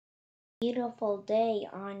Beautiful day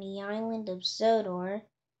on the island of Sodor.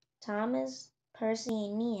 Thomas, Percy,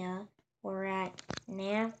 and Nia were at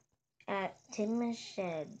Tim's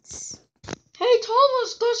sheds. Hey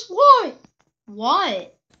Thomas, guess what?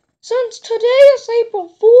 What? Since today is April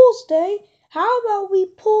Fool's Day, how about we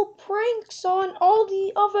pull pranks on all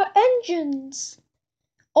the other engines?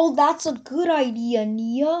 Oh, that's a good idea,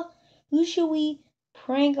 Nia. Who should we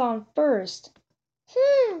prank on first?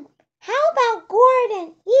 How about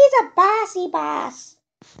Gordon? He's a bossy boss.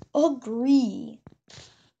 Agree.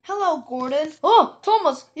 Hello, Gordon. Oh,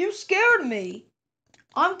 Thomas, you scared me.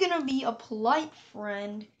 I'm gonna be a polite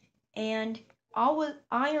friend, and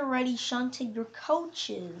I already shunted your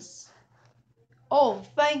coaches. Oh,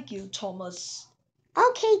 thank you, Thomas.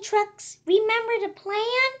 Okay, Trucks, remember the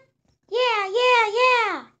plan?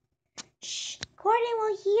 Yeah. Shh, Gordon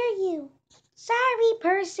will hear you. Sorry,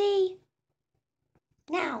 Percy.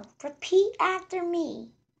 Now, repeat after me.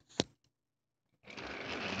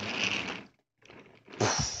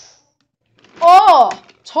 Oh,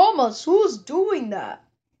 Thomas, who's doing that?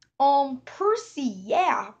 Percy,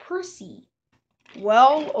 yeah, Percy.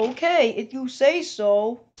 Well, okay, if you say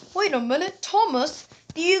so. Wait a minute, Thomas,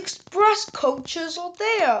 the express coaches are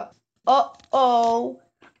there. Uh-oh.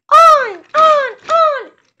 On!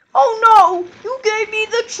 Oh no, you gave me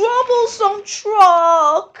the troublesome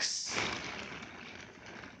trucks.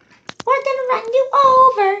 We're gonna run you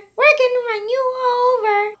over.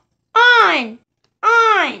 On.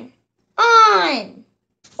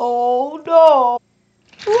 Oh no.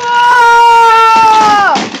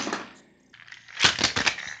 Whoa!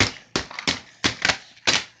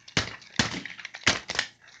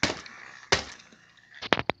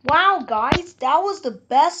 Wow, guys, that was the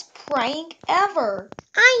best prank ever.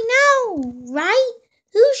 I know, right?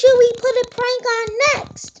 Who should we put a prank on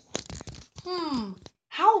next?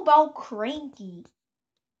 How about Cranky?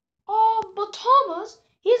 But Thomas,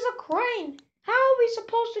 he's a crane. How are we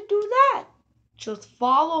supposed to do that? Just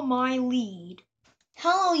follow my lead.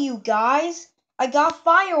 Hello, you guys. I got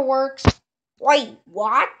fireworks. Wait,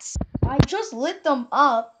 what? I just lit them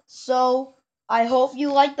up, so I hope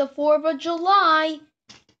you like the 4th of July.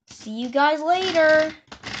 See you guys later.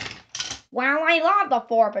 Wow, I love the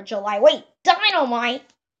 4th of July. Wait, dynamite?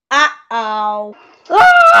 Uh-oh. Ah!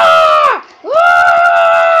 Ah!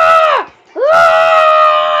 Ah! Ah!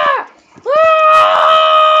 Ah!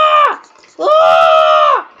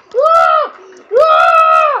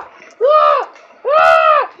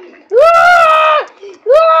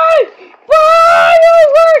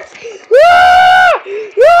 Fireworks!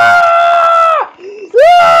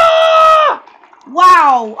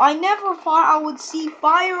 Wow, I never thought I would see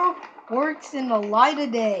fireworks in the light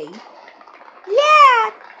of day.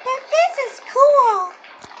 Yeah, but this is cool.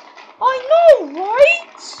 I know,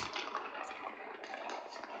 right?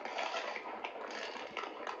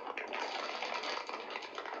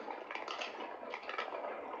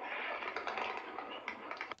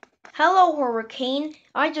 Hello, Hurricane.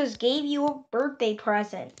 I just gave you a birthday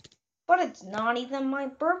present. But it's not even my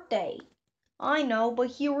birthday. I know, but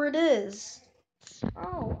here it is.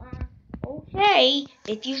 Oh, okay,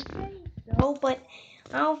 if you say so, but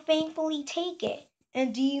I'll thankfully take it.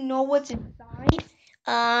 And do you know what's inside?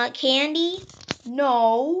 Candy?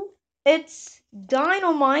 No, it's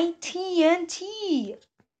dynamite TNT.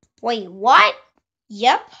 Wait, what?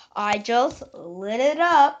 Yep, I just lit it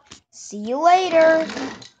up. See you later.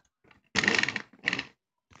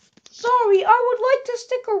 Sorry, I would like to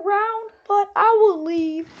stick around, but I will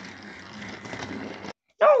leave.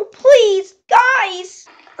 No, please, guys!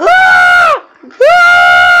 Ah!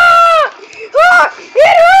 Ah! Ah!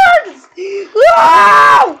 It hurts!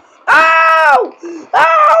 Ow! Ow!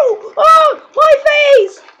 Ow! Oh! My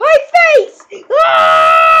face! My face!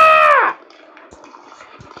 Ah!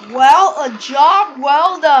 Well, a job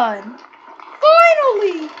well done.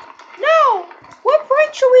 Finally! Now, what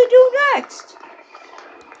prank should we do next?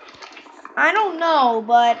 I don't know,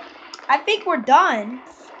 but I think we're done.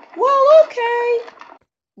 Well, okay.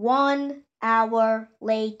 1 hour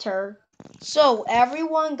later. So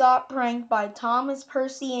everyone got pranked by Thomas,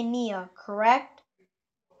 Percy, and Nia, correct?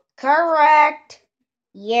 Correct.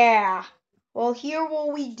 Yeah. Well, here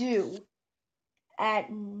what we do. At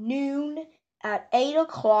noon, at 8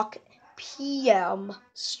 o'clock p.m.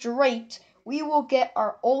 straight, we will get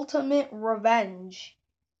our ultimate revenge.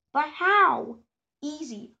 But how?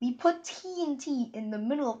 Easy. We put TNT in the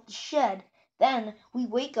middle of the shed. Then we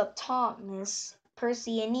wake up Thomas,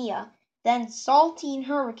 Percy, and Nia. Then Salty and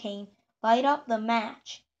Hurricane light up the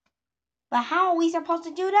match. But how are we supposed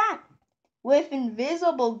to do that? With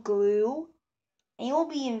invisible glue. And you'll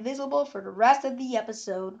be invisible for the rest of the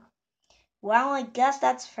episode. Well, I guess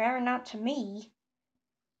that's fair enough to me.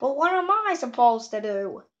 But what am I supposed to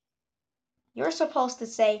do? You're supposed to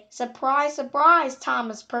say, "Surprise, surprise,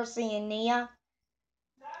 Thomas, Percy, and Nia."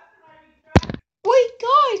 Wait,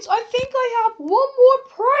 guys, I think I have one more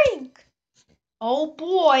prank. Oh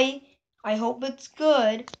boy, I hope it's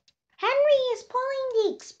good. Henry is pulling the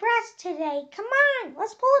express today. Come on,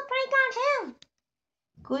 let's pull a prank on him.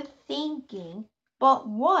 Good thinking. But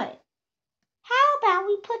what? How about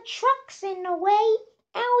we put trucks in the way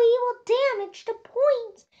and we will damage the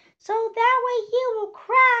points so that way he will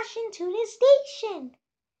crash into the station.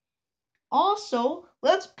 Also,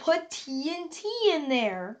 let's put TNT in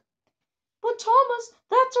there. But Thomas,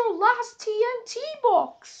 that's our last TNT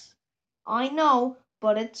box. I know,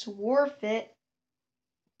 but it's worth it.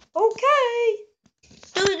 Okay.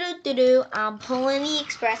 Do-do-do-do, I'm pulling the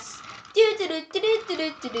express.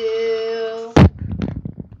 Do-do-do-do-do-do-do-do.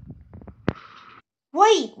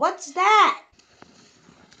 Wait, what's that?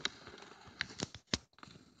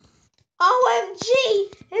 OMG,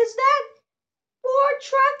 is that 4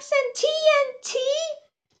 trucks and TNT?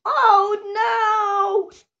 Oh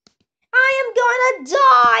no! I am gonna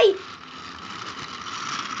die!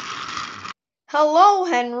 Hello,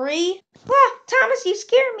 Henry. Ah, Thomas, you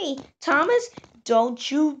scare me. Thomas,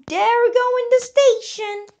 don't you dare go in the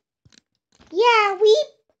station. Yeah, we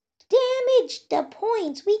damaged the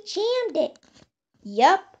points. We jammed it.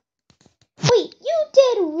 Yep. Wait, you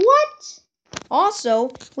did what?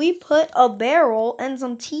 Also, we put a barrel and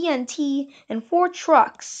some TNT in 4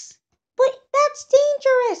 trucks. But that's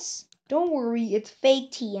dangerous. Don't worry, it's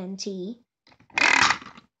fake TNT.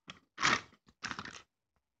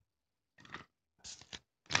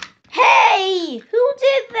 Hey, who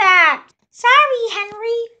did that? Sorry,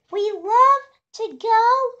 Henry. We love to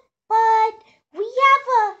go, but we have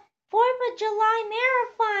a 4th of July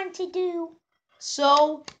marathon to do.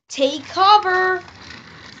 So, take cover.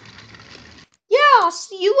 Yeah,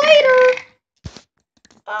 see you later.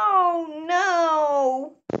 Oh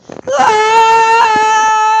no.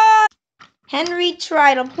 Henry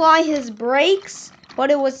tried to apply his brakes, but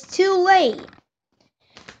it was too late.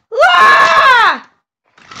 Ah!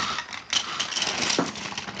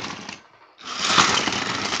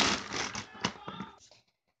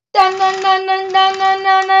 Dun, dun, dun, dun, dun, dun,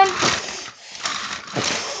 dun, dun.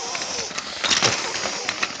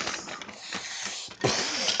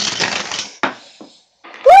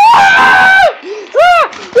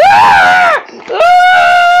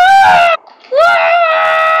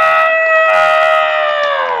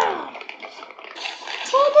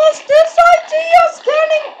 Thomas, this idea's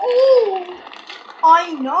getting old.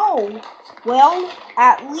 I know. Well,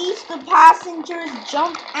 at least the passengers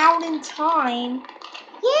jumped out in time.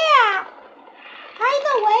 Yeah. By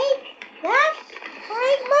the way, that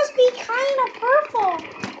prank must be kind of hurtful.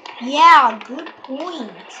 Yeah, good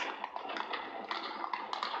point.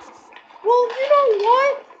 Well, you know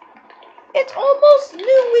what? It's almost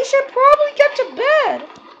noon. We should probably get to bed.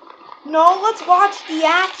 No, let's watch the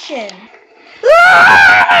action.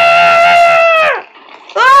 Ah!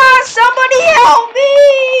 Ah, somebody help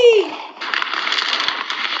me!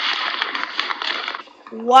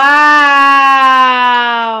 Wow.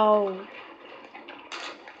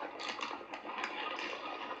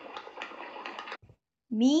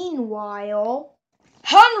 Meanwhile,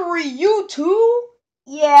 Henry, you too?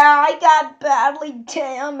 Yeah, I got badly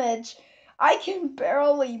damaged. I can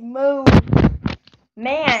barely move.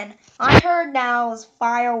 Man, I heard that was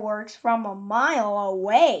fireworks from a mile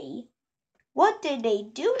away. What did they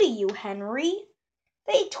do to you, Henry?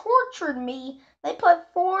 They tortured me. They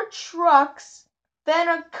put 4 trucks, then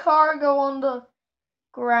a cargo on the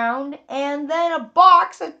ground, and then a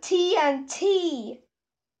box of TNT.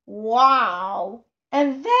 Wow.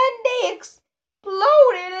 And then they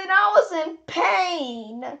exploded and I was in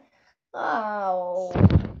pain. Oh.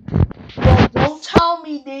 Well, don't tell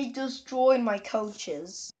me they destroyed my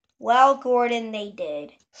coaches. Well, Gordon, they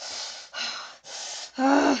did.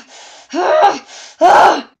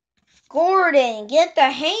 Gordon, get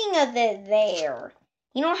the hang of it there.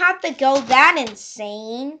 You don't have to go that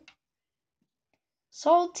insane.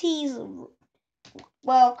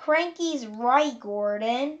 Cranky's right,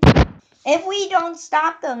 Gordon. If we don't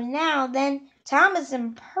stop them now, then Thomas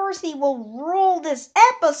and Percy will rule this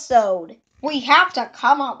episode. We have to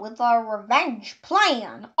come up with our revenge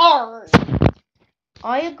plan. Arr!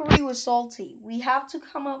 I agree with Salty. We have to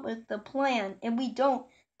come up with the plan. If we don't,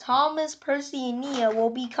 Thomas, Percy, and Nia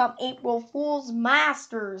will become April Fool's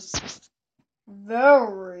masters.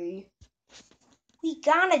 Very. We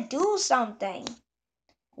gotta do something.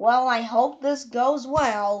 Well, I hope this goes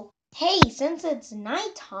well. Hey, since it's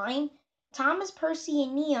nighttime, Thomas, Percy,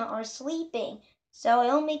 and Nia are sleeping, so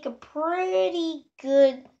it'll make a pretty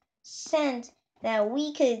good sense that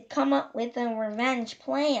we could come up with a revenge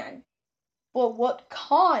plan. But what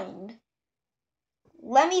kind?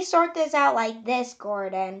 Let me sort this out like this,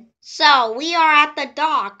 Gordon. So, we are at the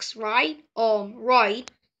docks, right? Right.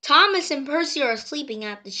 Thomas and Percy are sleeping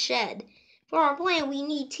at the shed. For our plan, we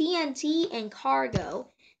need TNT and cargo.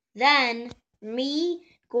 Then, me,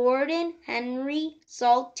 Gordon, Henry,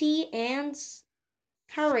 Salty, and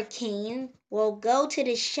Hurricane will go to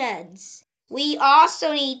the sheds. We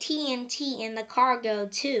also need TNT in the cargo,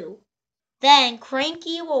 too. Then,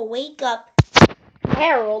 Cranky will wake up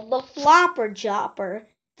Harold the Flopper Jopper.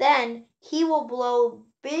 Then he will blow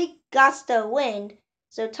big gust of wind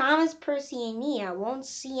so Thomas, Percy, and Nia won't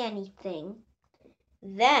see anything.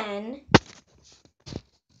 Then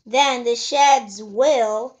the sheds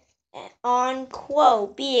will,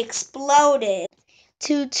 unquote, be exploded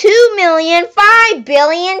to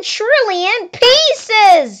 2,000,000,005,000,000,000,000,000,000,000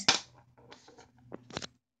 pieces.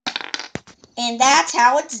 And that's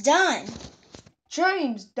how it's done.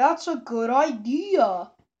 James, that's a good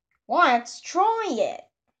idea. Let's try it.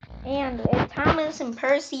 And if Thomas and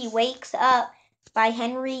Percy wakes up by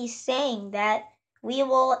Henry saying that we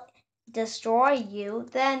will destroy you,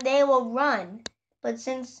 then they will run. But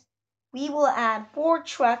since we will add 4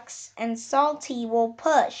 trucks and Salty will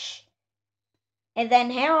push. And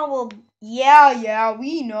then Harold will... Yeah,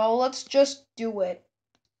 we know. Let's just do it.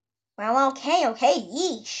 Well, okay,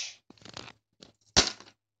 yeesh.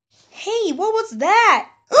 Hey, what was that?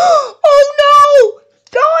 Oh no!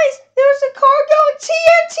 Guys, there's a cargo and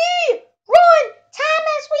TNT! Run!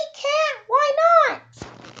 Thomas, we can't. Why not?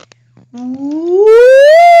 Woo!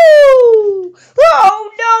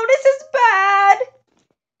 Oh no, this is bad!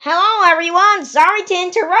 Hello, everyone. Sorry to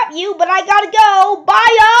interrupt you, but I gotta go.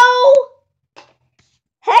 Bye-o!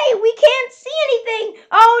 Hey, we can't see anything.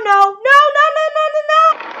 Oh, no.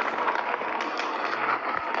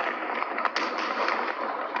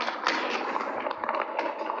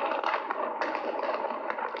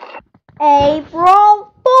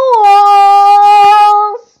 April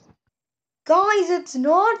Fools! Guys, it's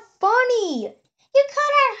not funny. You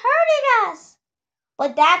could have hurted us.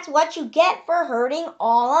 But that's what you get for hurting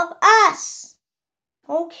all of us.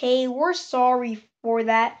 Okay, we're sorry for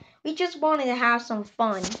that. We just wanted to have some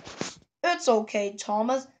fun. It's okay,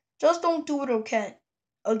 Thomas. Just don't do it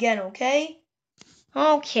again, okay?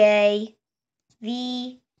 Okay.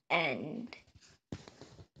 The end.